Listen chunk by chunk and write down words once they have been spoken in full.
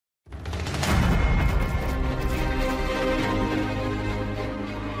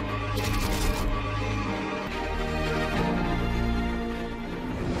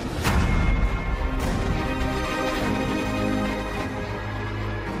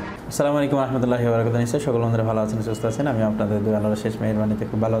আসসালামু আলাইকুম রহমতুল্লাহি ওয়া বারাকাতুহু। নিশ্চয়ই সকল বন্ধুরা ভালো আছেন, সুস্থ আছেন। আমি আপনাদের দুই আল্লাহর শেষ মেহেরবানিতে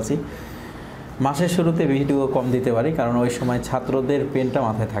খুব ভালো আছি। মাসের শুরুতে ভিডিও কম দিতে পারি কারণ ওই সময় ছাত্রদের পেনটা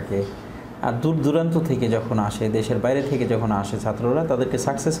মাথায় থাকে, আর দূর দূরান্ত থেকে যখন আসে, দেশের বাইরে থেকে যখন আসে ছাত্ররা, তাদেরকে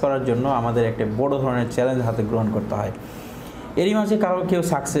সাকসেস করার জন্য আমাদের একটা বড় ধরনের চ্যালেঞ্জ হাতে গ্রহণ করতে হয়। এরই মাঝে কেউ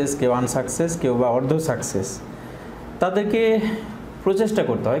সাকসেস, কেউ আনসাকসেস, কেউ বা অর্ধ সাকসেস, তাদেরকে প্রচেষ্টা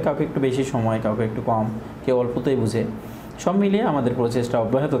করতে হয়। কাউকে একটু বেশি সময়, কাউকে একটু কম, কেউ অল্পতেই বুঝে। সব মিলিয়ে আমাদের প্রচেষ্টা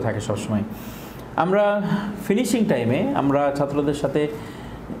অব্যাহত থাকে সবসময়। আমরা ফিনিশিং টাইমে আমরা ছাত্রদের সাথে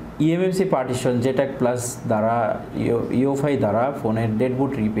ইএমএমসি পার্টিশন, জেটাক প্লাস দ্বারা, ইউএফআই দ্বারা ফোনের ডেড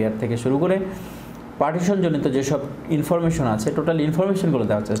বুট রিপেয়ার থেকে শুরু করে পার্টিশনজনিত যেসব ইনফরমেশন আছে, টোটাল ইনফরমেশনগুলো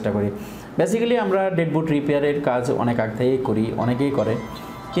দেওয়ার চেষ্টা করি। বেসিক্যালি আমরা ডেড বুট রিপেয়ারের কাজ অনেক আগ থেকেই করি, অনেকেই করে,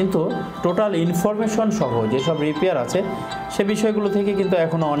 কিন্তু টোটাল ইনফরমেশন সহ যেসব রিপেয়ার আছে সে বিষয়গুলো থেকে কিন্তু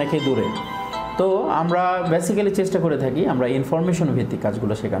এখনও অনেকেই দূরে। তো আমরা বেসিক্যালি চেষ্টা করে থাকি আমরা ইনফরমেশন ভিত্তিক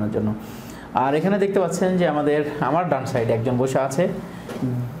কাজগুলো শেখানোর জন্য। আর এখানে দেখতে পাচ্ছেন যে আমার ডান সাইডে একজন বসে আছে,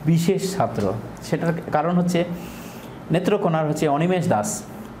 বিশেষ ছাত্র। সেটার কারণ হচ্ছে নেত্রকোনার অনিমেষ দাস।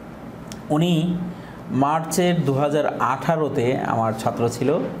 উনি মার্চের 2018-তে আমার ছাত্র ছিল,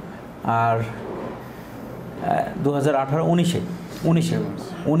 আর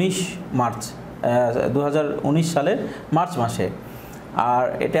 19 মার্চ 2019 সালের মার্চ মাসে, আর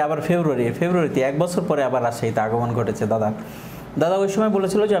এটা আবার ফেব্রুয়ারিতে 1 বছর পরে আবার রাজশাহীতে আগমন ঘটেছে দাদা ওই সময়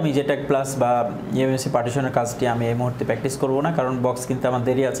বলেছিল যে আমি জেটাক প্লাস বা ইএমএমসি পার্টিশনের কাজটি আমি এই মুহূর্তে প্র্যাকটিস করব না, কারণ বক্স কিনতে আমার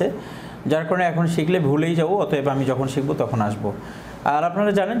দেরি আছে, যার কারণে এখন শিখলে ভুলেই যাবো, অতএব আমি যখন শিখবো তখন আসবো। আর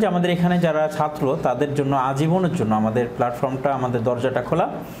আপনারা জানেন যে আমাদের এখানে যারা ছাত্র তাদের জন্য আজীবনের জন্য আমাদের প্ল্যাটফর্মটা, আমাদের দরজাটা খোলা।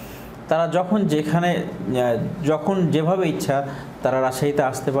 তারা যখন যেভাবে ইচ্ছা তারা রাজশাহীতে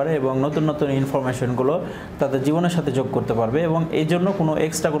আসতে পারে এবং নতুন নতুন ইনফরমেশনগুলো তাদের জীবনের সাথে যোগ করতে পারবে, এবং এই জন্য কোনো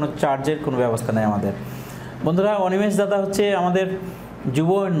এক্সট্রা কোনো চার্জের কোনো ব্যবস্থা নেই আমাদের। বন্ধুরা, অনিমেষ দাদা আমাদের যুব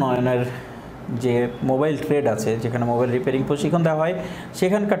উন্নয়নের যে মোবাইল ট্রেড আছে, যেখানে মোবাইল রিপেয়ারিং প্রশিক্ষণ দেওয়া হয়,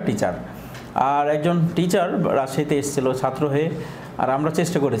 সেখানকার টিচার। আর একজন টিচার রাজশাহীতে এসেছিল ছাত্র হয়ে। আর আমরা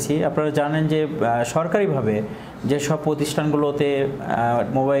চেষ্টা করেছি, আপনারা জানেন যে সরকারিভাবে যেসব প্রতিষ্ঠানগুলোতে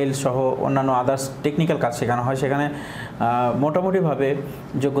মোবাইল সহ অন্যান্য আদার্স টেকনিক্যাল কাজ শেখানো হয়, সেখানে মোটামুটিভাবে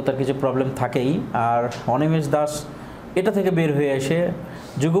যোগ্যতার কিছু প্রবলেম থাকেই। আর অনিমেষ দাস এটা থেকে বের হয়ে এসে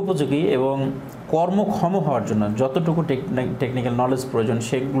যুগোপযোগী এবং কর্মক্ষম হওয়ার জন্য যতটুকু টেকনিক্যাল নলেজ প্রয়োজন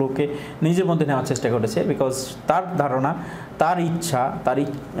সেগুলোকে নিজের মধ্যে নেওয়ার চেষ্টা করেছে। বিকজ তার ধারণা, তার ইচ্ছা,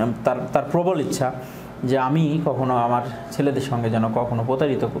 তার প্রবল ইচ্ছা যে আমি কখনো আমার ছেলেদের সঙ্গে যেন কখনো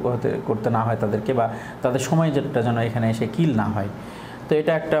প্রতারিত করতে না হয় তাদেরকে, বা তাদের সময় যেটা যেন এখানে এসে কিল না হয়। তো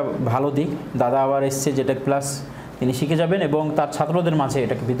এটা একটা ভালো দিক। দাদা আবার এসছে যেটা প্লাস তিনি শিখে যাবেন এবং তার ছাত্রদের মাঝে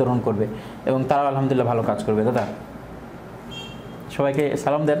এটাকে বিতরণ করবে, এবং তারা আলহামদুলিল্লাহ ভালো কাজ করবে। দাদা সবাইকে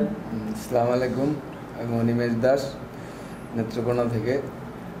সালাম দেন। আসসালামু আলাইকুম। আমি অনিমেষ দাস, নেত্রকোনা থেকে।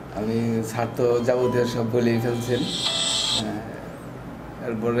 আমি ছাত্র যাবতীয় সব বলেই ফেলছেন।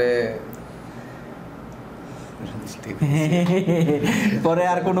 এরপরে পরে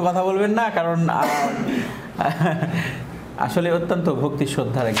আর কোনো কথা বলবেন না, কারণ আসলে অত্যন্ত ভক্তি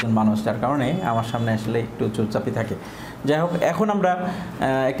শ্রদ্ধার একজন মানুষ, যার কারণে আমার সামনে আসলে একটু চুপচাপই থাকে। যাই হোক, এখন আমরা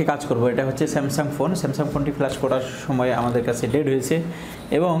একটি কাজ করব। এটা হচ্ছে স্যামসাং ফোনটি ফ্ল্যাশ করার সময় আমাদের কাছে ডেড হয়েছে,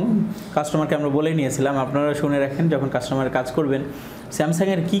 এবং কাস্টমারকে আমরা বলেই নিয়েছিলাম, আপনারা শুনে রাখেন, যখন কাস্টমারের কাজ করবেন,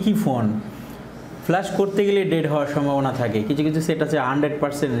 স্যামসাংয়ের কী ফোন ফ্ল্যাশ করতে গেলে ডেড হওয়ার সম্ভাবনা থাকে। কিছু সেট আছে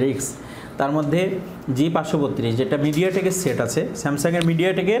 100% রিস্ক। তার মধ্যে G532, যেটা মিডিয়াটেকের সেট আছে, স্যামসাংয়ের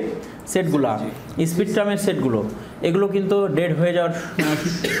মিডিয়াটেকের সেটগুলো, স্পিডট্রামের সেটগুলো, এগুলো কিন্তু ডেড হয়ে যাওয়ার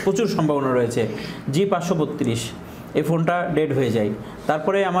প্রচুর সম্ভাবনা রয়েছে। G532 এই ফোনটা ডেড হয়ে যায়।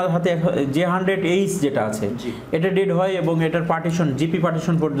 তারপরে আমার হাতে J100H যেটা আছে, এটা ডেড হয় এবং এটার জিপি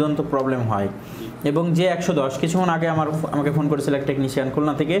পার্টিশন পর্যন্ত প্রবলেম হয়। এবং J110 কিছুক্ষণ আগে আমাকে ফোন করেছিল এক টেকনিশিয়ান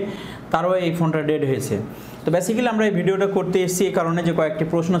খুলনা থেকে, তারও এই ফোনটা ডেড হয়েছে। তো বেসিক্যালি আমরা এই ভিডিওটা করতে এসেছি এই কারণে যে কয়েকটি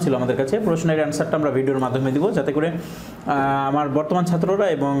প্রশ্ন ছিল আমাদের কাছে, প্রশ্নের অ্যান্সারটা আমরা ভিডিওর মাধ্যমে দিব, যাতে করে আমার বর্তমান ছাত্ররা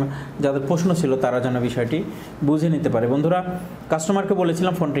এবং যাদের প্রশ্ন ছিল তারা যেন বিষয়টি বুঝে নিতে পারে। বন্ধুরা, কাস্টমারকে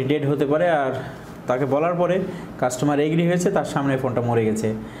বলেছিলাম ফোনটি ডেড হতে পারে, আর তাকে বলার পরে কাস্টমার এগ্রি হয়েছে, তার সামনে ফোনটা মরে গেছে।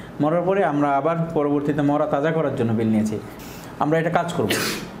 মরার পরে আমরা আবার পরবর্তীতে মরা তাজা করার জন্য বিল নিয়েছি। আমরা এটা কাজ করব।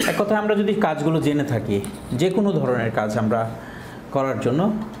 এক কথায়, আমরা যদি কাজগুলো জেনে থাকি, যে কোনো ধরনের কাজ আমরা করার জন্য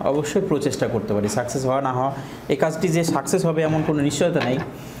অবশ্যই প্রচেষ্টা করতে পারি। সাকসেস হওয়া না হওয়া, এই কাজটি যে সাকসেস হবে এমন কোনো নিশ্চয়তা নেই,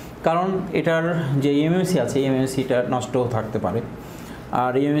 কারণ এটার যে ইএমএমসি আছে, ইএমএমসিটা নষ্টও থাকতে পারে।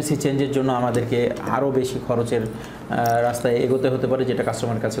 আর ইএমএমসি চেঞ্জের জন্য আমাদেরকে আরও বেশি খরচের রাস্তায় এগোতে হতে পারে, যেটা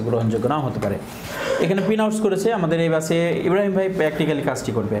কাস্টমারের কাছে গ্রহণযোগ্য নাও হতে পারে। এখানে পিন আউটস করেছে আমাদের এই বাসে ইব্রাহিম ভাই, প্র্যাকটিক্যালি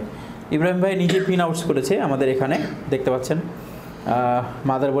কাজটি করবে। ইব্রাহিম ভাই নিজে পিন আউটস করেছে আমাদের এখানে, দেখতে পাচ্ছেন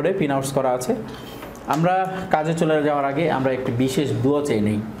মাদারবোর্ডে পিন আউটস করা আছে। আমরা কাজে চলে যাওয়ার আগে আমরা একটি বিশেষ দোয়া চেয়ে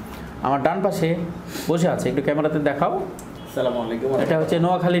নেই। আমার ডান পাশে বসে আছে, একটু ক্যামেরাতে দেখাও। আসসালামু আলাইকুম। এটা হচ্ছে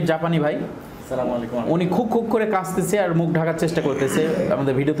নোয়াখালীর জাপানি ভাই। আসসালামু আলাইকুম। উনি খুব খুব করে কাশতেছে আর মুখ ঢাকার চেষ্টা করতেছে,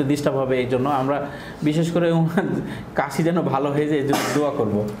 আমাদের ভিডিওতে ডিস্টার্ব হবে, এই জন্য আমরা বিশেষ করে কাশি যেন ভালো হয়ে যায় এই জন্য দোয়া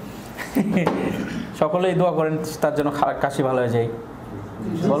করব। সকলেই দোয়া করেন তার জন্য কাশি ভালো হয়ে যায়।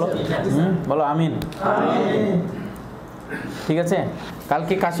 বলো বলো আমিন। ঠিক আছে,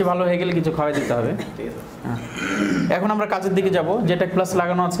 কালকে কাশি ভালো হয়ে গেলে কিছু খাওয়াই দিতে হবে। এখন আমরা কাজের দিকে যাব। যেটা প্লাস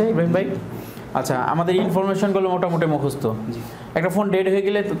লাগানো আছে ইব্রাহিম ভাই, আচ্ছা আমাদের ইনফরমেশনগুলো মোটামুটি মুখস্থ। একটা ফোন ডেড হয়ে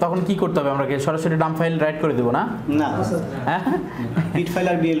গেলে তখন কি করতে হবে? আমরা সরাসরি ডাম্প ফাইল রাইট করে দেবো না? না, হ্যাঁ, বিট ফাইল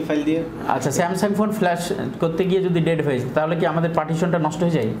আর বিএল ফাইল দিয়ে। আচ্ছা, স্যামসাং ফোন ফ্ল্যাশ করতে গিয়ে যদি ডেড হয়ে যায় তাহলে কি আমাদের পার্টিশনটা নষ্ট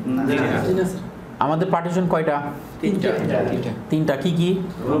হয়ে যায়? আমাদের পার্টিশন কয়টা? তিনটা। কি কি?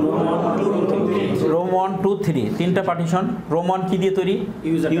 রোম 1 2 3 তিনটা পার্টিশন। রোম 1 কি দিয়ে তৈরি?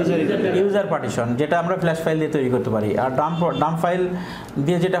 ইউজার পার্টিশন, যেটা আমরা ফ্ল্যাশ ফাইল দিয়ে তৈরি করতে পারি। আর ডাম্প ফাইল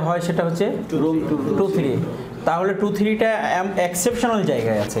দিয়ে যেটা হয় সেটা হচ্ছে রোম 2 3। তাহলে 2 3টা এক্সেপশনাল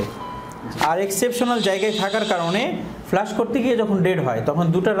জায়গায় আছে, আর এক্সেপশনাল জায়গায় থাকার কারণে ফ্ল্যাশ করতে গিয়ে যখন ডেড হয় তখন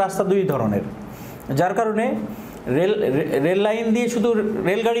দুটার রাস্তা দুই ধরনের, যার কারণে রেল লাইন দিয়ে শুধু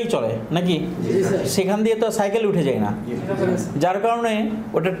রেলগাড়ি চলে নাকি, সেখান দিয়ে তো সাইকেল উঠে যায় না, যার কারণে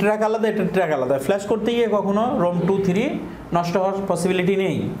ওটা ট্র্যাক আলাদা, এটা ট্র্যাক আলাদা। ফ্ল্যাশ করতে গিয়ে কখনো রোম 2 3 নষ্ট হওয়ার পসিবিলিটি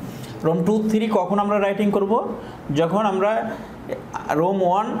নেই। রোম 2 3 কখন আমরা রাইটিং করব? যখন আমরা রোম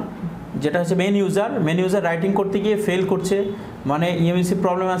 1 যেটা হচ্ছে মেন ইউজার রাইটিং করতে গিয়ে ফেল করছে, মানে ইএমসি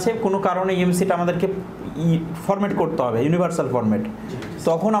প্রবলেম আছে, কোনো কারণে ইএমসিটা আমাদেরকে ফরম্যাট করতে হবে, ইউনিভার্সাল ফরম্যাট,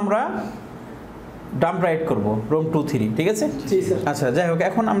 তখন আমরা ডাম্প রাইট করব রোম 2 3। ঠিক আছে, আচ্ছা যাই হোক,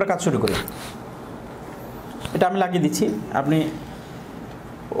 এখন আমরা কাজ শুরু করি। এটা আমি লাগিয়ে দিচ্ছি, আপনি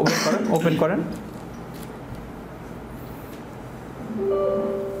ওপেন করেন।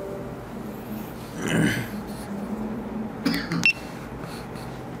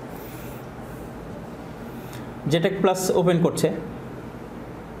 জেটেক প্লাস ওপেন করছে।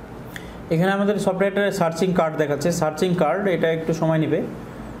 এখানে আমাদের সফটওয়্যারটার সার্চিং কার্ড দেখাচ্ছে। সার্চিং কার্ড এটা একটু সময় নেবে।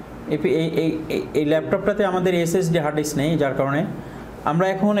 এই ল্যাপটপটাতে আমাদের এসএসডি হার্ড ডিস্ক নেই, যার কারণে আমরা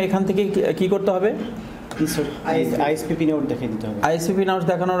এখন এখান থেকে কি করতে হবে? আইএসপি পিন আউট দেখিয়ে দিতে হবে। আইএসপি পিন আউট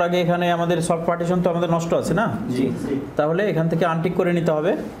দেখানোর আগে এখানে আমাদের সফট পার্টিশন তো আমাদের নষ্ট আছে না? জি। তাহলে এখান থেকে আনটিক করে নিতে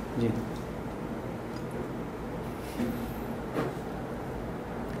হবে। জি।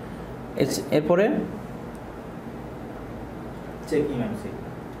 এরপরে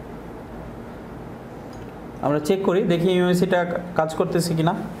আমরা চেক করি, দেখি ইউএমসিটা কাজ করতেছে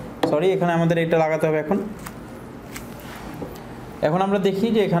কিনা। সরি, এখানে আমাদের এটা লাগাতে হবে। এখন আমরা দেখি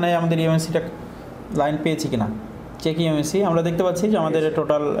যে এখানে আমাদের ইউএমসিটা লাইন পেয়েছি কিনা। চেক ইউএমসি, আমরা দেখতে পাচ্ছি যে আমাদের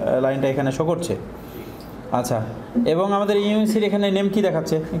টোটাল লাইনটা এখানে শো করছে। আচ্ছা, এবং আমাদের ইউএমসির এখানে নেম কি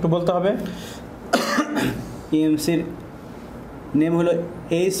দেখাচ্ছে একটু বলতে হবে। ইউএমসির নেম হলো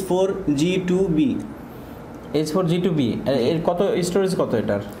H4G2B। H4G2B এর কত স্টোরেজ, কত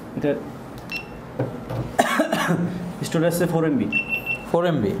এটার? এটার স্টোরেজ আছে 4MB।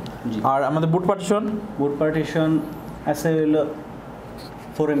 4MB। আর আমাদের বুট পার্টিশন আছে হলো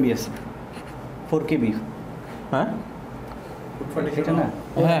 4MB আছে, 4KB। হ্যাঁ এটা না?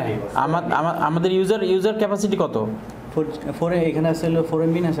 হ্যাঁ, আমাদের ইউজার ক্যাপাসিটি কত? 4 এখানে আছে হলো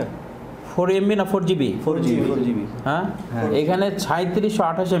 4MB না স্যার? 4MB না 4GB? 4GB। হ্যাঁ, এখানে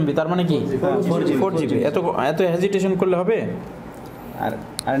 3728 MB, তার মানে কি 4GB? এত হেজিটেশন করলে হবে?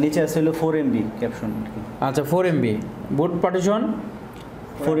 আর নিচে আছে হলো 4MB ক্যাপশন। আচ্ছা, 4MB বুট পার্টিশন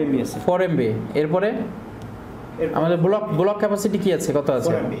 4MB আছে। 4MB। এরপরে আমাদের ব্লক ক্যাপাসিটি কি আছে, কত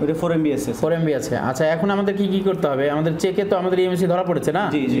আছে? ওটা 4MB আছে। 4MB আছে। আচ্ছা, এখন আমাদের কি করতে হবে? আমাদের চেকে তো আমাদের ইএমসি ধরা পড়েছে না?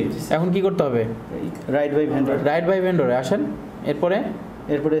 জি জি। এখন কি করতে হবে? রাইট বাই ভেন্ডরে আসেন।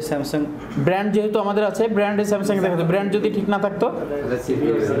 এরপরে স্যামসাং ব্র্যান্ড যেহেতু আমাদের আছে, ব্র্যান্ডে স্যামসাং দেখাতো। ব্র্যান্ড যদি ঠিক না থাকতো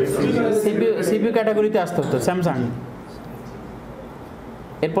সিপিইউ ক্যাটাগরিতে আসতে হতো স্যামসাং।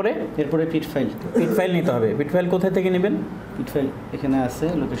 এরপরে পিট ফাইল নিতে হবে। পিট ফাইল কোথায় থেকে নেবেন? পিট ফাইল এখানে আছে,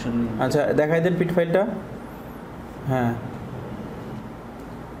 লোকেশন। আচ্ছা, দেখাই দেন পিট ফাইলটা। হ্যাঁ,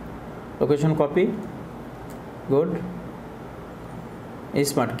 location copy, good.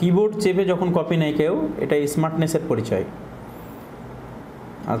 Smart keyboard চেপে যখন কপি নেয় কেউ, এটা স্মার্টনেসের পরিচয়।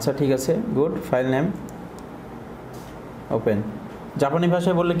 আচ্ছা, ঠিক আছে, গুড। File name open. জাপানি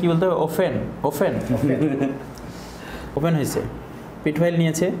ভাষায় বললে কি বলতে হবে? ওপেন হয়েছে। পিট ফাইল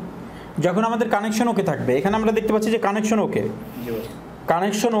নিয়েছে। যখন আমাদের কানেকশন ওকে থাকবে, এখানে আমরা দেখতে পাচ্ছি যে কানেকশন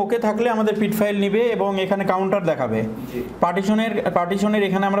ওকে থাকলে আমাদের পিট ফাইল নিবে এবং এখানে কাউন্টার দেখাবে। পার্টিশনের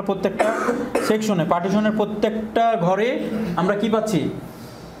এখানে আমরা প্রত্যেকটা সেকশনে, পার্টিশনের প্রত্যেকটা ঘরে আমরা কি পাচ্ছি?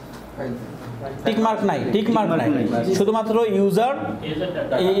 টিক মার্ক নাই, টিক মার্ক নাই, শুধুমাত্র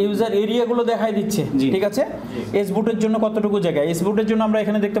ইউজার এরিয়াগুলো দেখাই দিচ্ছে। ঠিক আছে, এস বুটের জন্য কতটুকু জায়গা, এস বুটের জন্য আমরা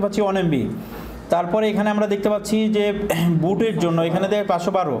এখানে দেখতে পাচ্ছি 1 MB। তারপরে এখানে আমরা দেখতে পাচ্ছি যে বুটের জন্য এখানে দেয়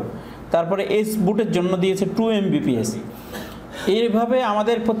 512, তারপরে এস বুটের জন্য দিয়েছে 2 MBps। এইভাবে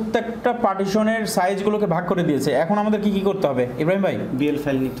আমাদের প্রত্যেকটা পার্টিশনের সাইজগুলোকে ভাগ করে দিয়েছে। এখন আমাদের কি করতে হবে ইব্রাহিম ভাই? বিএল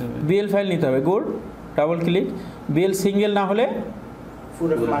ফাইল নিতে হবে। বিএল ফাইল নিতে হবে, good, double click. BL single না হলে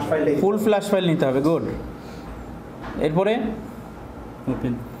ফুল ফ্ল্যাশ ফাইল নিতে হবে, গুড। এরপরে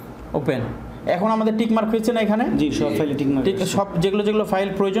ওপেন। ওপেন। এখন আমাদের টিক মার্ক হয়েছে না এখানে? জি, সব ফাইলে টিক মার্ক। সব যেগুলো ফাইল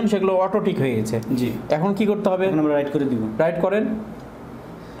প্রয়োজন সেগুলো অটো টিক হয়ে গেছে। জি। এখন কি করতে হবে? এখন আমরা রাইট করে দিব। রাইট করেন,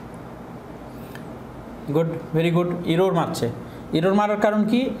 গুড, ভেরি গুড। ইরোর মারছে। ইরোর মারার কারণ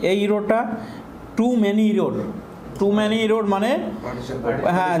কি? এই ইরোরটা টু মেনি ইরোর মানে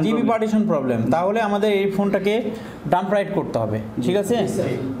হ্যাঁ জিবি পার্টিশন প্রবলেম। তাহলে আমাদের এই ফোনটাকে ডাম্প রাইট করতে হবে। ঠিক আছে,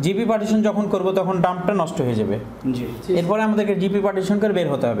 জিবি পার্টিশন যখন করব তখন ডাম্পটা নষ্ট হয়ে যাবে। জি। এরপরে আমাদেরকে জিপি পার্টিশন করে বের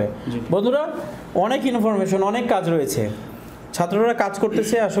হতে হবে। বন্ধুরা, অনেক ইনফরমেশন, অনেক কাজ রয়েছে, ছাত্ররা কাজ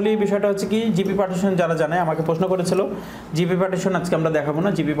করতেছে। আসলে এই বিষয়টা হচ্ছে কি, জিপি পার্টিশন যারা জানে আমাকে প্রশ্ন করেছিল, জিপি পার্টিশন আজকে আমরা দেখাবো না,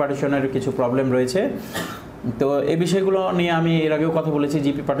 জিপি পার্টিশনের কিছু প্রবলেম রয়েছে। তো এই বিষয়গুলো নিয়ে আমি এর আগেও কথা বলেছি,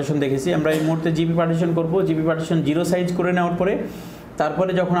 জিপি পার্টিশন দেখেছি। আমরা এই মুহূর্তে জিপি পার্টিশন করব। জিপি পার্টিশন 0 সাইজ করে নেওয়ার পরে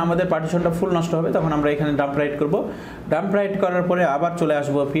তারপরে যখন আমাদের পার্টিশনটা ফুল নষ্ট হবে তখন আমরা এখানে ডাম্প রাইট করব। ডাম্প রাইট করার পরে আবার চলে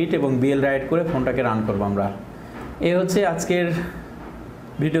আসবো ফিট এবং বিএল রাইট করে ফোনটাকে রান করব আমরা। এই হচ্ছে আজকের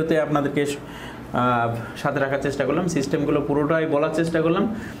ভিডিওতে আপনাদেরকে সাথে রাখার চেষ্টা করলাম, সিস্টেমগুলো পুরোটাই বলার চেষ্টা করলাম।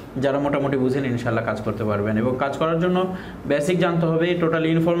 যারা মোটামুটি বুঝেন ইনশাল্লাহ কাজ করতে পারবেন। এবং কাজ করার জন্য বেসিক জানতে হবে, টোটাল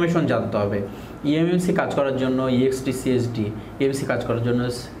ইনফরমেশন জানতে হবে। ইএমএমসি কাজ করার জন্য ইএক্সটি সিএসডি, ইএমসি কাজ করার জন্য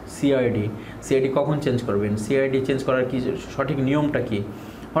সিআইডি কখন চেঞ্জ করবেন, সিআইডি চেঞ্জ করার কি সঠিক নিয়মটা কি।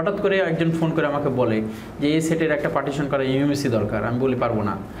 হঠাৎ করে একজন ফোন করে আমাকে বলে যে এই সেটের একটা পার্টিশন করা ইএমএমসি দরকার। আমি বলি পারবো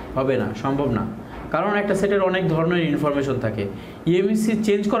না, হবে না, সম্ভব না। কারণ একটা সেটের অনেক ধরনের ইনফরমেশন থাকে। ইএমসি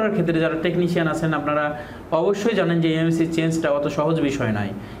চেঞ্জ করার ক্ষেত্রে যারা টেকনিশিয়ান আছেন আপনারা অবশ্যই জানেন যে ইএমসি চেঞ্জটা অত সহজ বিষয়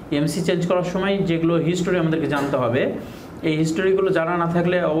নয়। ইএমসি চেঞ্জ করার সময় যেগুলো হিস্টোরি আমাদেরকে জানতে হবে, এই হিস্টোরিগুলো জানা না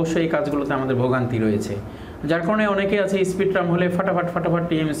থাকলে অবশ্যই এই কাজগুলোতে আমাদের ভোগান্তি রয়েছে। যার কারণে অনেকে আছে স্পিড রাম হলে ফাটাফাট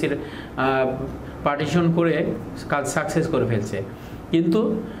ইএমসির পার্টিশন করে কাজ সাকসেস করে ফেলছে। কিন্তু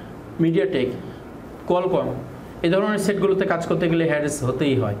মিডিয়াটেক, কোয়ালকম এই ধরনের সেটগুলোতে কাজ করতে গেলে হ্যারেস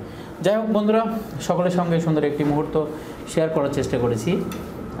হতেই হয়। যাই হোক বন্ধুরা, সকলের সঙ্গে সুন্দর একটি মুহূর্ত শেয়ার করার চেষ্টা করেছি।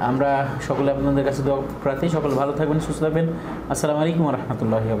 আমরা সকলে আপনাদের কাছে দোয়া প্রার্থী। সকলে ভালো থাকবেন, সুস্থ থাকবেন। আসসালামু আলাইকুম ওয়া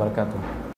রাহমাতুল্লাহি ওয়া বারাকাতুহু।